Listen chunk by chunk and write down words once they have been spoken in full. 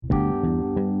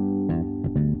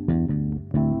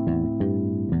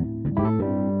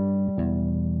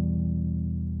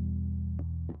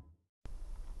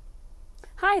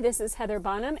Hi, this is Heather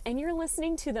Bonham, and you're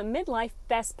listening to the Midlife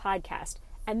Best Podcast,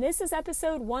 and this is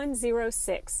episode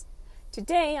 106.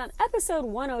 Today, on episode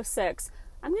 106,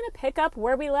 I'm going to pick up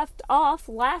where we left off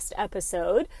last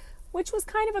episode, which was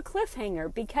kind of a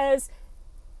cliffhanger because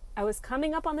I was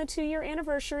coming up on the 2-year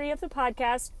anniversary of the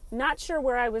podcast, not sure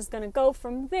where I was going to go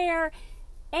from there,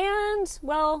 and,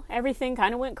 well, everything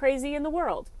kind of went crazy in the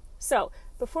world. So,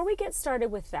 before we get started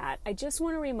with that, I just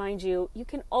want to remind you, you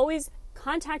can always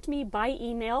contact me by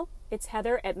email. It's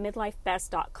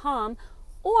heather@midlifebest.com,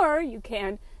 or you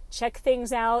can check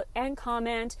things out and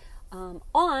comment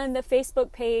on the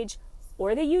Facebook page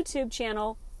or the YouTube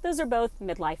channel. Those are both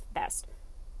Midlife Best.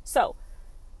 So,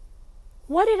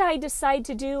 what did I decide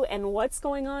to do and what's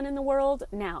going on in the world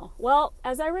now? Well,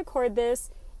 as I record this,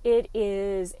 it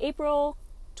is April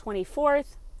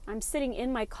 24th. I'm sitting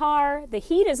in my car. The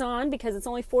heat is on because it's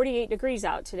only 48 degrees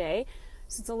out today,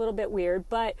 so it's a little bit weird,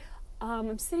 but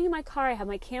I'm sitting in my car. I have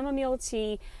my chamomile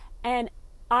tea, and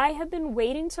I have been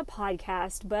waiting to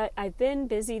podcast, but I've been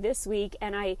busy this week,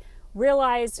 and I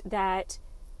realized that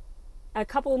a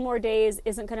couple more days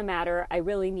isn't going to matter. I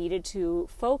really needed to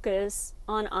focus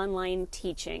on online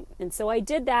teaching, and so I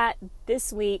did that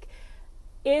this week.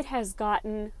 It has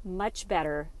gotten much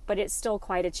better, but it's still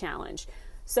quite a challenge.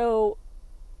 So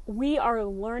we are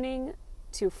learning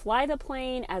to fly the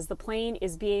plane as the plane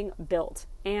is being built,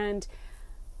 and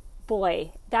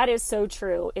boy, that is so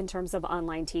true in terms of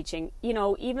online teaching. You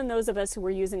know, even those of us who were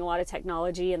using a lot of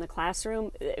technology in the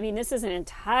classroom, I mean, this is an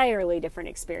entirely different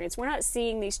experience. We're not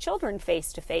seeing these children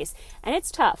face to face, and it's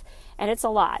tough, and it's a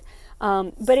lot,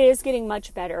 but it is getting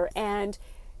much better. And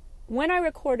when I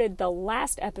recorded the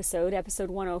last episode, episode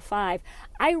 105,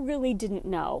 I really didn't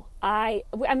know.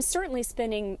 I'm certainly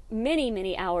spending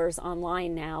many hours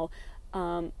online now,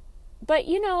 but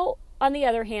you know, on the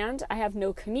other hand, I have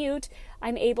no commute.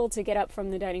 I'm able to get up from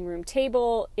the dining room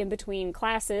table in between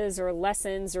classes or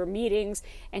lessons or meetings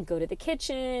and go to the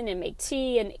kitchen and make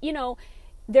tea. And, you know,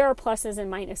 there are pluses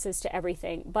and minuses to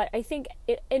everything. But I think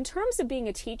in terms of being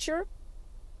a teacher,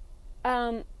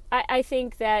 I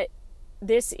think that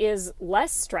this is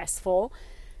less stressful.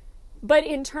 But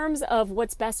in terms of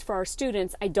what's best for our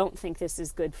students, I don't think this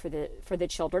is good for the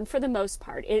children for the most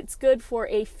part. It's good for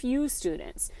a few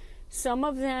students. Some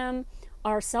of them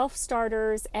are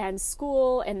self-starters, and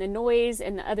school and the noise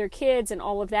and the other kids and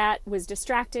all of that was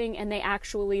distracting, and they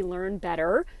actually learn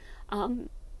better on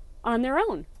their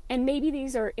own. And maybe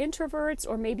these are introverts,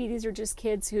 or maybe these are just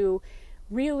kids who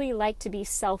really like to be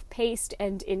self-paced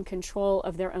and in control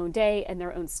of their own day and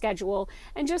their own schedule.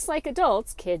 And just like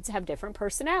adults, kids have different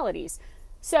personalities.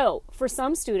 So for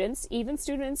some students, even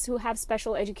students who have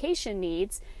special education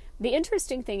needs, the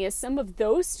interesting thing is some of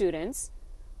those students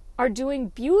are doing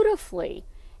beautifully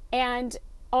and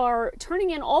are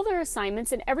turning in all their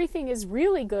assignments, and everything is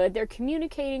really good. They're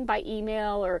communicating by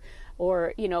email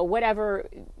or you know, whatever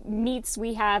meets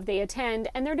we have, they attend,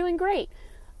 and they're doing great.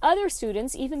 Other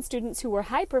students, even students who were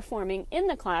high performing in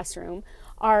the classroom,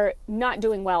 are not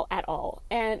doing well at all.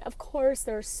 And of course,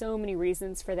 there are so many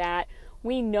reasons for that.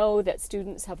 We know that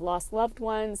students have lost loved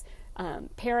ones.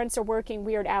 Parents are working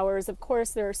weird hours. Of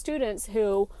course, there are students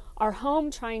who are home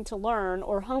trying to learn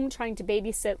or home trying to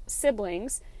babysit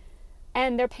siblings,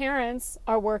 and their parents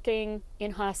are working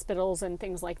in hospitals and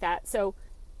things like that. So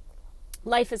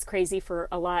life is crazy for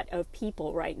a lot of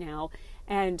people right now,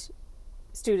 and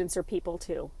students are people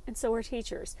too, and so are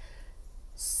teachers.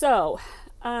 So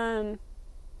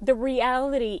the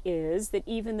reality is that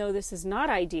even though this is not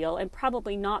ideal and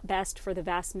probably not best for the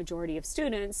vast majority of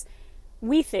students,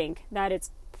 we think that it's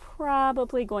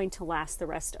probably going to last the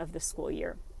rest of the school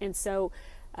year. And so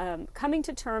coming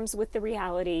to terms with the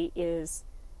reality is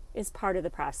part of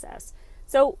the process.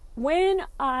 So when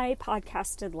I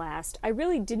podcasted last, I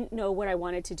really didn't know what I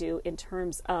wanted to do in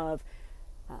terms of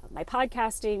my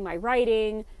podcasting, my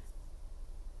writing,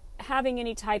 having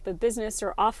any type of business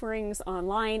or offerings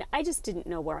online. I just didn't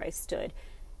know where I stood.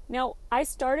 Now, I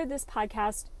started this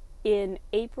podcast in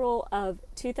April of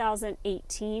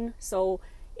 2018, so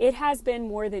it has been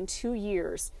more than 2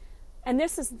 years. And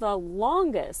this is the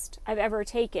longest I've ever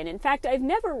taken. In fact, I've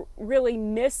never really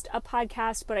missed a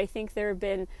podcast, but I think there have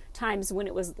been times when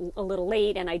it was a little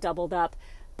late and I doubled up.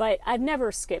 But I've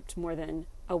never skipped more than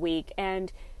a week.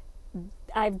 And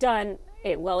I've done,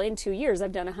 in 2 years,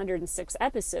 I've done 106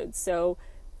 episodes. So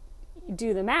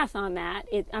do the math on that.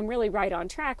 I'm really right on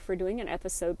track for doing an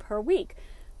episode per week.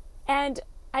 And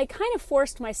I kind of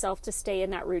forced myself to stay in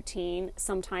that routine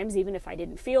sometimes, even if I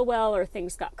didn't feel well or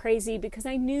things got crazy, because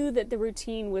I knew that the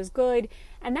routine was good.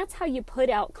 And that's how you put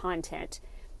out content,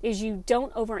 is you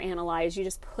don't overanalyze. You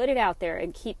just put it out there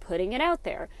and keep putting it out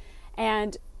there.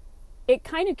 And it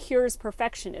kind of cures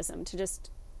perfectionism to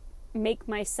just make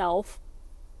myself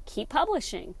keep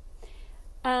publishing.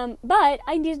 But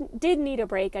I did need a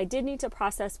break. I did need to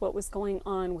process what was going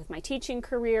on with my teaching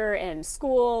career and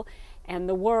school and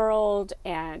the world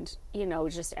and,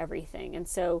 just everything. And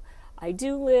so I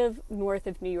do live north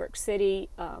of New York City,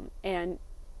 and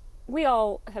we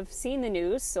all have seen the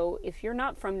news. So if you're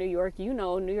not from New York,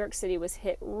 New York City was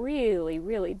hit really,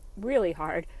 really, really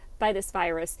hard by this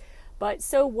virus. But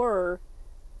so were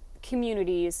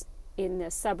communities in the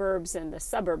suburbs and the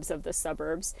suburbs of the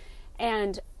suburbs.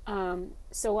 And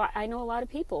so I know a lot of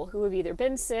people who have either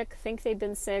been sick, think they've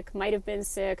been sick, might have been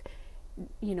sick,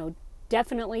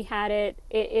 definitely had it.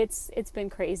 It's been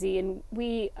crazy, and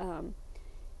we've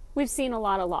seen a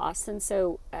lot of loss. And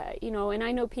so, and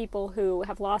I know people who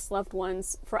have lost loved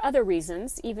ones for other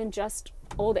reasons, even just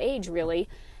old age, really,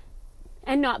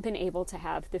 and not been able to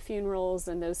have the funerals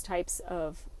and those types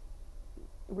of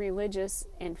religious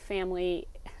and family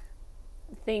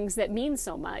things that mean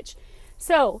so much.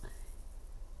 So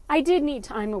I did need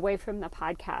time away from the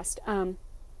podcast.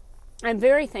 I'm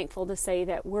very thankful to say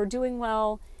that we're doing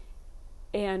well,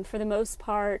 and for the most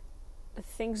part,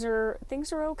 things are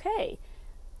okay.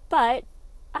 But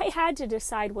I had to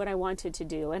decide what I wanted to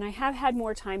do, and I have had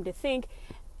more time to think,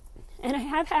 and I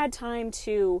have had time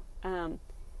to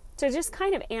just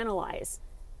kind of analyze,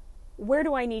 where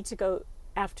do I need to go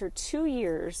after 2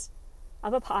 years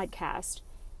of a podcast,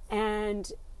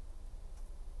 and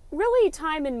really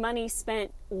time and money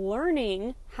spent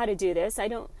learning how to do this. I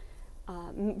don't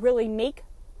really make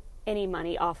any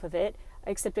money off of it,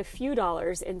 except a few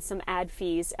dollars in some ad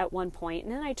fees at one point,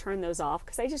 and then I turned those off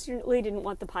because I just really didn't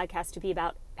want the podcast to be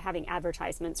about having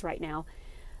advertisements right now.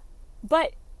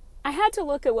 But I had to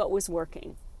look at what was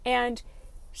working, and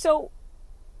so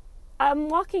I'm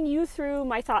walking you through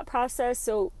my thought process,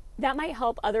 so that might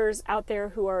help others out there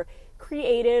who are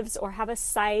creatives or have a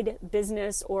side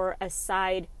business or a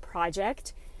side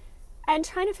project and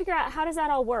trying to figure out, how does that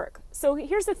all work? So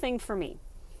here's the thing for me.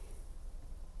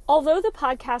 Although the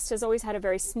podcast has always had a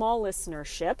very small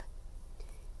listenership,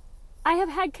 I have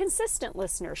had consistent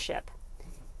listenership.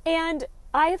 And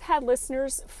I have had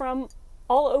listeners from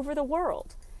all over the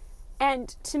world. And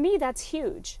to me, that's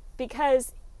huge,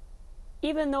 because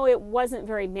even though it wasn't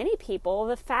very many people,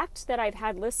 the fact that I've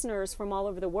had listeners from all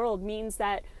over the world means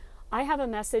that I have a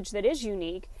message that is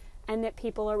unique and that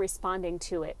people are responding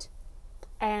to it.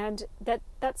 And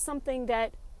that's something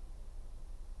that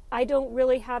I don't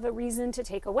really have a reason to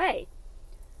take away.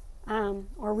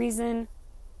 Or reason,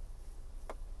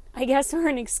 I guess, or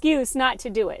an excuse not to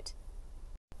do it.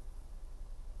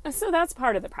 So that's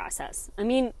part of the process. I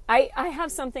mean, I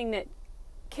have something that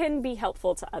can be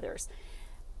helpful to others.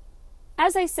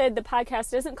 As I said, the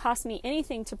podcast doesn't cost me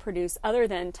anything to produce other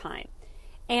than time.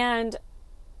 And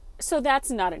so that's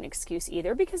not an excuse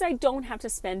either, because I don't have to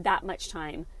spend that much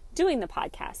time doing the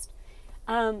podcast.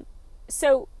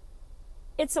 So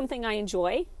it's something I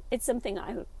enjoy. It's something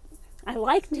I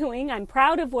like doing. I'm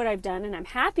proud of what I've done, and I'm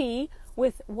happy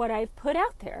with what I've put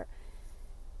out there.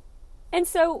 And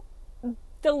so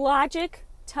the logic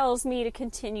tells me to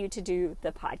continue to do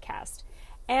the podcast.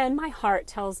 And my heart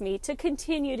tells me to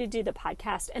continue to do the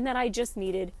podcast, and that I just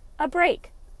needed a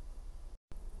break.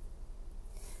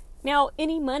 Now,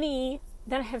 any money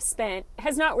that I have spent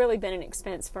has not really been an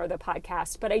expense for the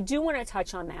podcast, but I do want to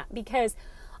touch on that, because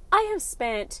I have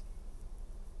spent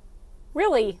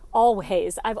really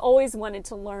always, I've always wanted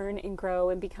to learn and grow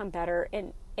and become better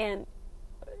and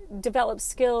develop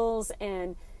skills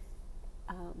and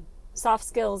soft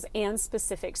skills and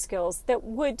specific skills that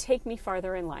would take me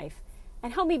farther in life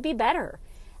and help me be better.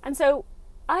 And so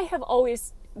I have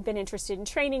always been interested in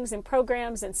trainings and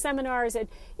programs and seminars. And,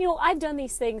 I've done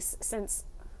these things since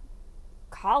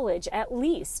college, at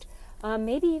least,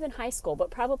 maybe even high school, but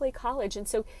probably college. And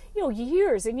so,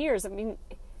 years and years,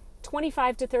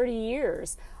 25 to 30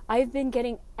 years, I've been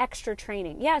getting extra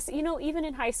training. Yes, even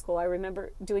in high school, I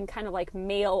remember doing kind of like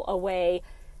mail away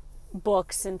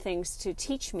books and things to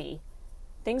teach me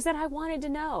things that I wanted to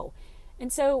know.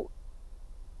 And so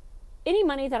any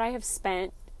money that I have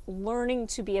spent learning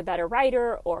to be a better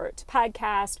writer, or to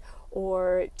podcast,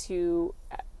 or to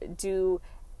do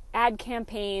ad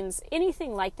campaigns,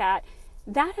 anything like that,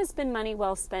 that has been money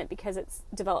well spent, because it's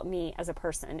developed me as a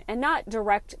person and not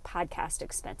direct podcast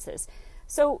expenses.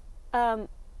 So,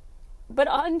 but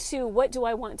on to what do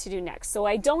I want to do next? So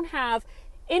I don't have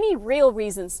any real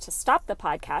reasons to stop the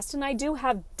podcast, and I do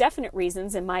have definite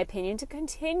reasons, in my opinion, to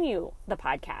continue the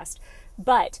podcast,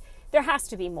 but there has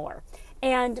to be more.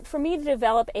 And for me to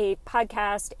develop a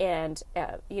podcast, and,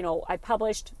 I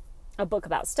published a book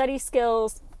about study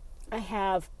skills. I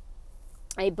have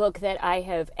a book that I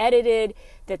have edited,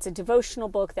 that's a devotional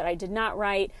book that I did not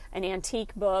write, an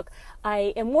antique book.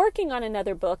 I am working on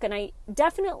another book, and I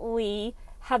definitely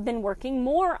have been working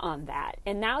more on that.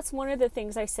 And that's one of the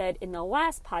things I said in the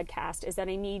last podcast, is that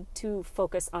I need to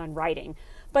focus on writing.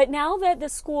 But now that the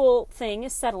school thing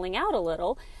is settling out a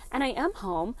little and I am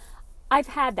home, I've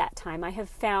had that time. I have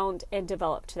found and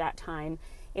developed that time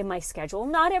in my schedule.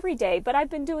 Not every day, but I've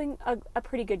been doing a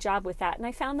pretty good job with that. And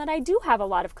I found that I do have a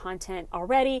lot of content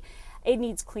already. It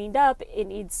needs cleaned up. It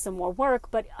needs some more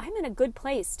work, but I'm in a good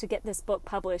place to get this book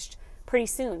published pretty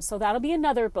soon. So that'll be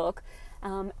another book.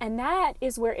 And that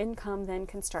is where income then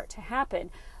can start to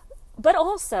happen. But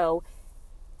also,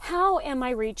 how am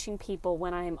I reaching people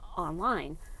when I'm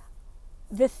online?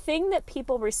 The thing that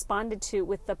people responded to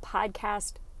with the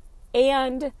podcast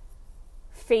and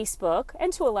Facebook,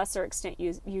 and to a lesser extent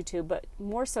YouTube, but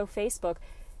more so Facebook,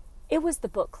 it was the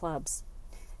book clubs.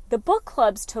 The book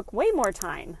clubs took way more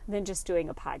time than just doing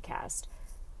a podcast.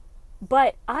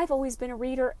 But I've always been a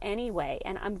reader anyway,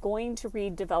 and I'm going to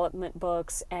read development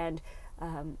books and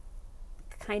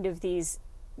kind of these,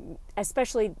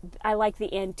 especially I like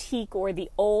the antique or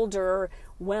the older,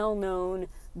 well-known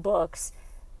books.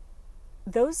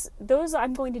 Those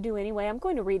I'm going to do anyway. I'm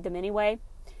going to read them anyway.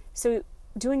 So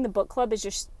doing the book club is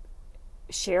just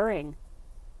sharing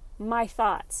my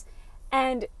thoughts.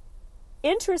 And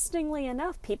interestingly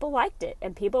enough, people liked it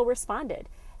and people responded.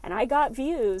 And I got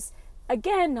views.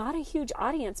 Again, not a huge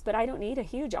audience, but I don't need a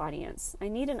huge audience. I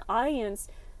need an audience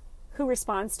who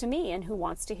responds to me and who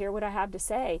wants to hear what I have to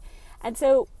say. And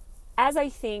so as I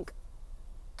think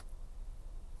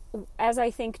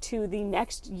to the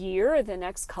next year, the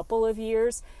next couple of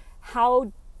years,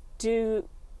 how do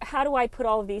I put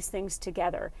all of these things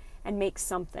together and make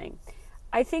something?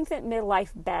 I think that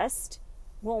Midlife Best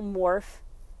will morph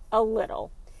a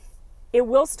little. It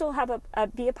will still have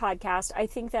be a podcast. I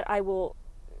think that I will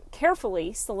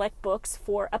carefully select books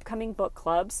for upcoming book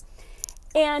clubs,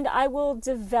 and I will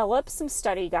develop some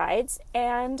study guides,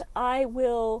 and I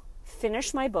will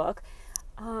finish my book.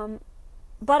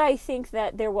 But I think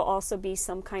that there will also be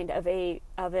some kind of a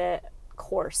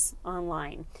course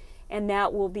online, and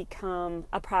that will become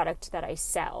a product that I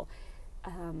sell.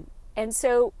 And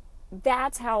so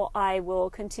that's how I will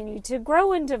continue to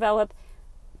grow and develop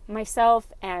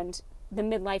myself and the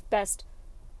Midlife Best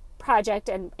project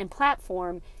and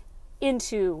platform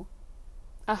into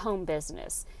a home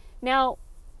business. Now,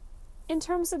 in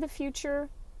terms of the future,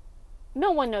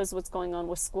 no one knows what's going on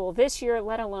with school this year,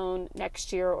 let alone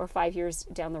next year or 5 years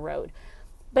down the road.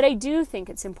 But I do think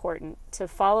it's important to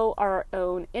follow our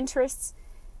own interests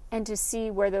and to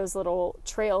see where those little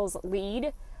trails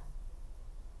lead,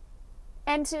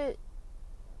 and to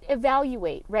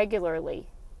evaluate regularly.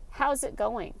 How's it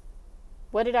going?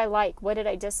 What did I like? What did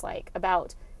I dislike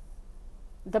about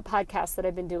the podcast that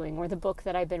I've been doing or the book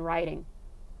that I've been writing?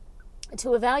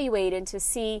 To evaluate and to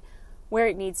see where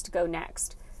it needs to go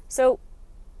next. So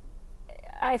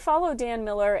I follow Dan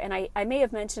Miller, and I may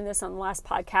have mentioned this on the last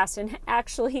podcast, and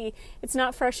actually it's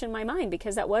not fresh in my mind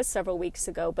because that was several weeks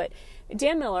ago, but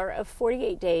Dan Miller of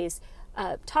 48 Days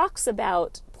talks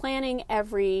about planning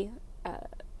every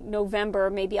November,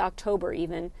 maybe October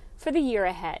even, for the year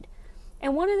ahead.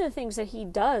 And one of the things that he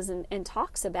does and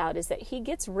talks about is that he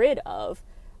gets rid of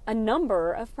a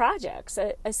number of projects,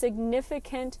 a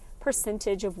significant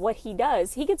percentage of what he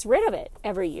does. He gets rid of it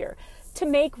every year to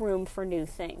make room for new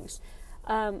things.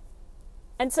 And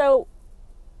so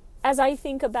as I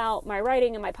think about my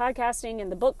writing and my podcasting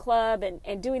and the book club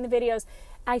and doing the videos,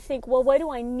 I think, well, what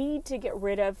do I need to get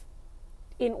rid of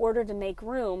in order to make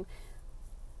room?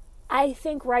 I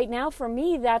think right now for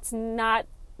me, that's not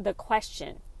the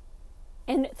question.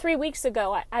 And 3 weeks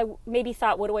ago, I maybe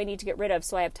thought, what do I need to get rid of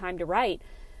so I have time to write?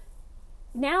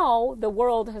 Now the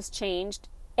world has changed,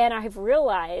 and I've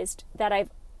realized that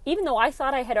even though I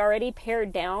thought I had already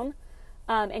pared down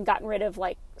and gotten rid of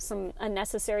like some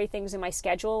unnecessary things in my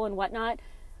schedule and whatnot,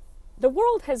 the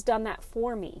world has done that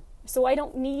for me. So I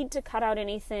don't need to cut out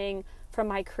anything from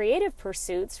my creative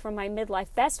pursuits, from my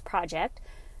Midlife Best project.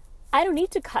 I don't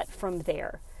need to cut from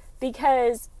there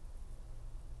because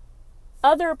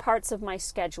other parts of my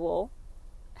schedule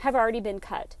have already been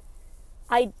cut.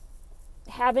 I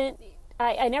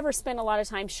never spent a lot of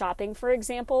time shopping, for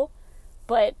example,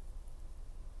 but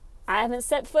I haven't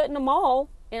set foot in a mall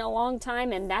in a long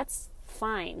time, and that's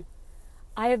fine.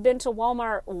 I have been to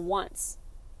Walmart once.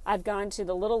 I've gone to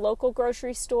the little local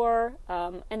grocery store,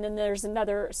 and then there's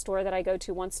another store that I go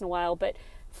to once in a while, but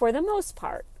for the most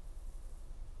part,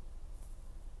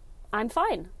 I'm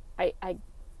fine. I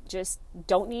just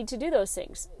don't need to do those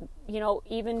things.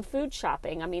 Even food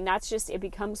shopping. I mean, it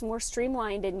becomes more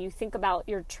streamlined, and you think about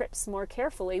your trips more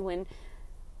carefully when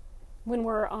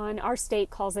we're on, our state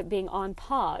calls it being on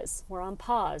pause. We're on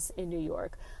pause in New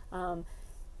York.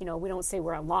 We don't say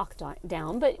we're on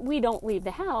lockdown, but we don't leave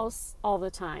the house all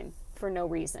the time for no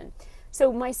reason.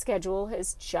 So my schedule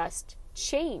has just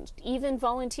changed. Even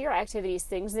volunteer activities,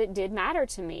 things that did matter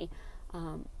to me,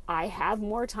 I have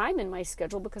more time in my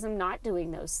schedule because I'm not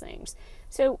doing those things.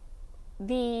 So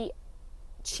the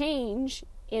change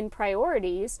in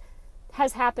priorities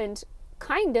has happened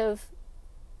kind of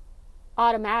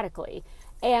automatically.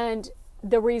 And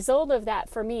the result of that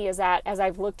for me is that as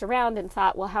I've looked around and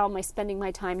thought, well, how am I spending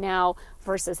my time now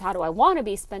versus how do I want to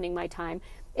be spending my time?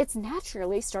 It's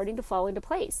naturally starting to fall into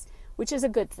place, which is a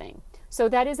good thing. So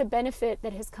that is a benefit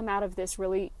that has come out of this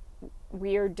really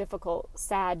weird, difficult,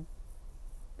 sad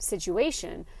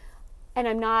situation. And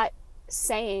I'm not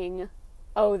saying,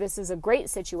 oh, this is a great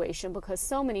situation, because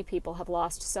so many people have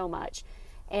lost so much.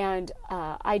 And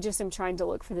I just am trying to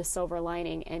look for the silver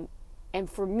lining. And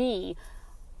for me,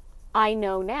 I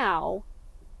know now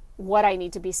what I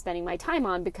need to be spending my time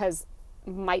on, because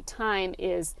my time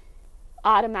is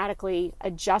automatically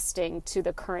adjusting to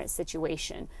the current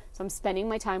situation. So I'm spending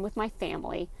my time with my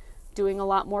family, doing a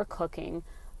lot more cooking.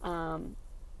 And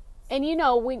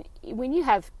when you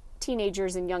have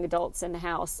teenagers and young adults in the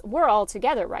house, we're all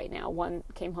together right now. One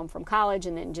came home from college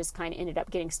and then just kind of ended up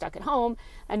getting stuck at home.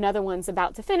 Another one's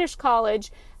about to finish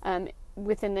college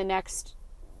within the next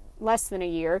less than a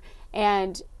year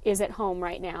and is at home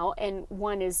right now. And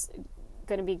one is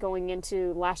going to be going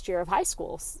into last year of high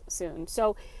school soon.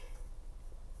 So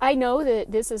I know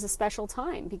that this is a special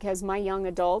time because my young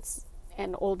adults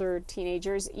and older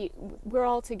teenagers, we're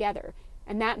all together.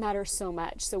 And that matters so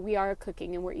much. So we are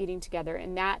cooking and we're eating together,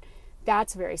 and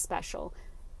that's very special.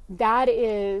 That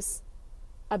is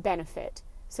a benefit.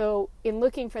 So in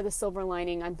looking for the silver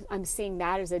lining, I'm seeing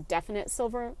that as a definite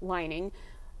silver lining.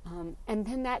 And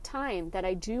then that time that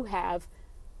I do have,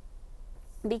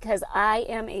 because I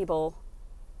am able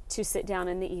to sit down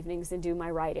in the evenings and do my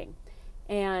writing.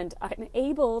 And I'm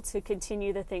able to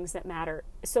continue the things that matter.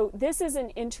 So this is an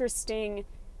interesting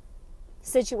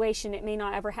situation. It may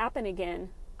not ever happen again,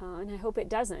 and I hope it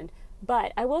doesn't.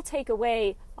 But I will take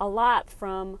away a lot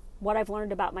from what I've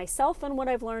learned about myself and what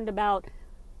I've learned about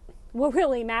what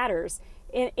really matters.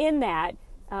 In that,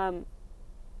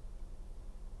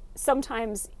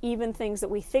 sometimes even things that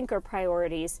we think are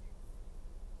priorities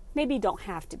maybe don't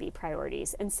have to be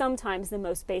priorities. And sometimes the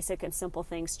most basic and simple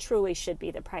things truly should be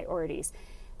the priorities.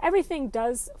 Everything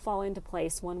does fall into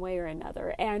place one way or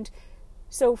another. And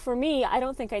so for me, I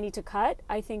don't think I need to cut.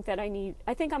 I think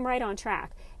I'm right on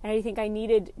track. And I think I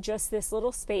needed just this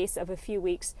little space of a few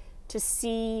weeks to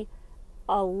see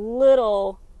a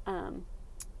little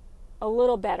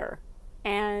better.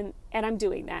 And I'm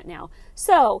doing that now.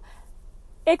 So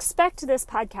expect this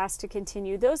podcast to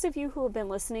continue. Those of you who have been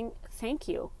listening, thank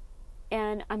you.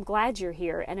 And I'm glad you're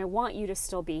here, and I want you to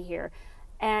still be here.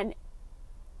 And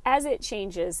as it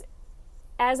changes,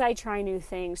 as I try new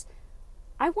things,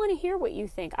 I want to hear what you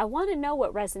think. I want to know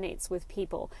what resonates with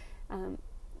people.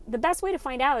 The best way to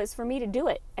find out is for me to do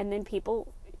it. And then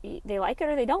people, they like it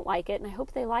or they don't like it, and I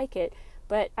hope they like it.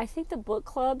 But I think the book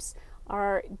clubs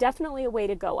are definitely a way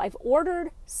to go. I've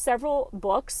ordered several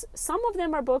books. Some of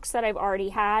them are books that I've already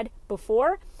had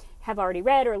before, have already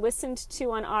read or listened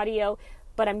to on audio,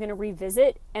 but I'm going to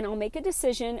revisit, and I'll make a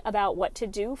decision about what to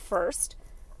do first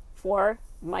for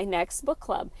my next book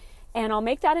club. And I'll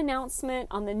make that announcement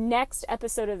on the next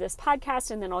episode of this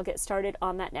podcast, and then I'll get started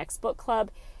on that next book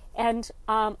club. And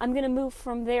I'm going to move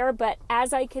from there, but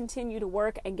as I continue to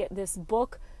work and get this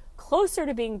book closer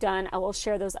to being done, I will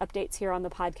share those updates here on the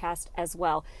podcast as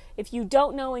well. If you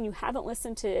don't know and you haven't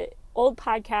listened to old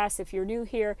podcasts, if you're new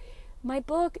here, my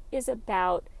book is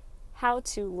about how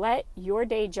to let your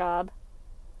day job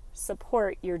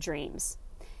support your dreams.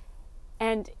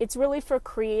 And it's really for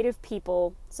creative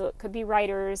people. So it could be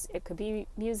writers, it could be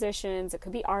musicians, it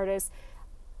could be artists,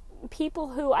 people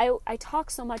who I talk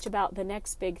so much about the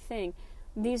next big thing.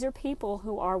 These are people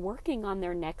who are working on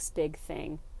their next big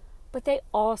thing, but they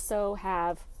also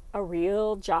have a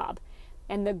real job.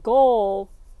 And the goal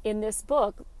in this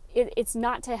book, it's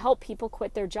not to help people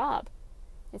quit their job.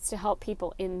 It's to help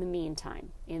people in the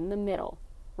meantime, in the middle,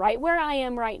 right where I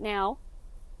am right now.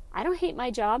 I don't hate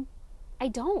my job. I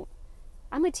don't.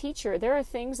 I'm a teacher. There are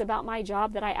things about my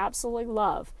job that I absolutely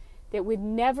love that would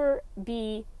never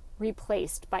be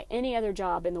replaced by any other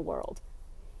job in the world.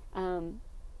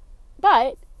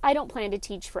 But I don't plan to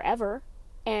teach forever.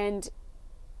 And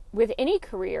with any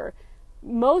career,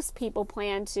 most people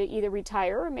plan to either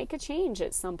retire or make a change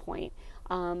at some point.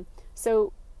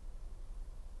 So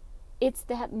it's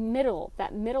that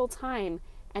middle time,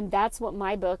 and that's what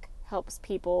my book helps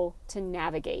people to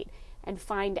navigate and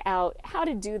find out how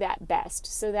to do that best,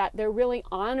 so that they're really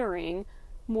honoring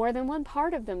more than one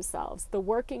part of themselves, the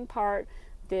working part,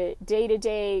 the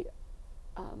day-to-day,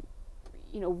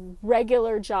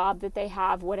 regular job that they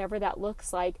have, whatever that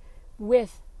looks like,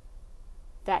 with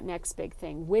that next big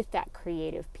thing, with that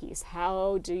creative piece.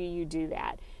 How do you do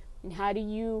that? And how do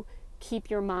you keep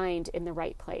your mind in the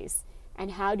right place?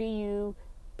 And how do you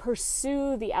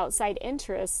pursue the outside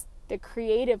interests, the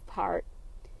creative part,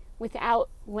 without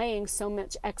laying so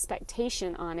much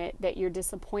expectation on it that you're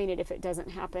disappointed if it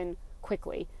doesn't happen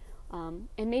quickly? And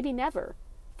maybe never,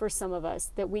 for some of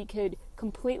us, that we could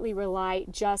completely rely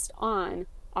just on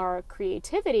our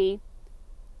creativity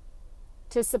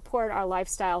to support our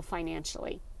lifestyle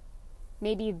financially.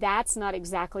 Maybe that's not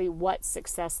exactly what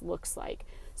success looks like.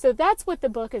 So that's what the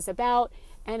book is about,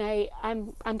 and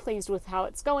I'm pleased with how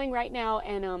it's going right now,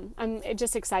 and I'm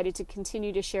just excited to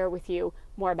continue to share with you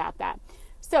more about that.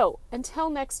 So until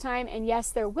next time, and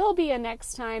yes, there will be a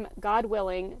next time, God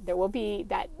willing, there will be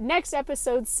that next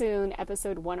episode soon,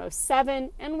 episode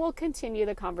 107, and we'll continue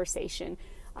the conversation.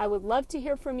 I would love to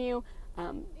hear from you.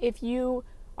 If you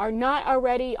are not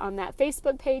already on that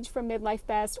Facebook page from Midlife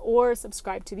Best or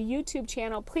subscribe to the YouTube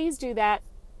channel, please do that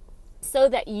so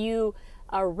that you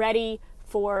are ready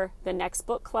for the next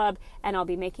book club, and I'll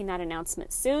be making that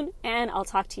announcement soon, and I'll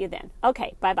talk to you then.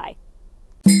 Okay, bye-bye.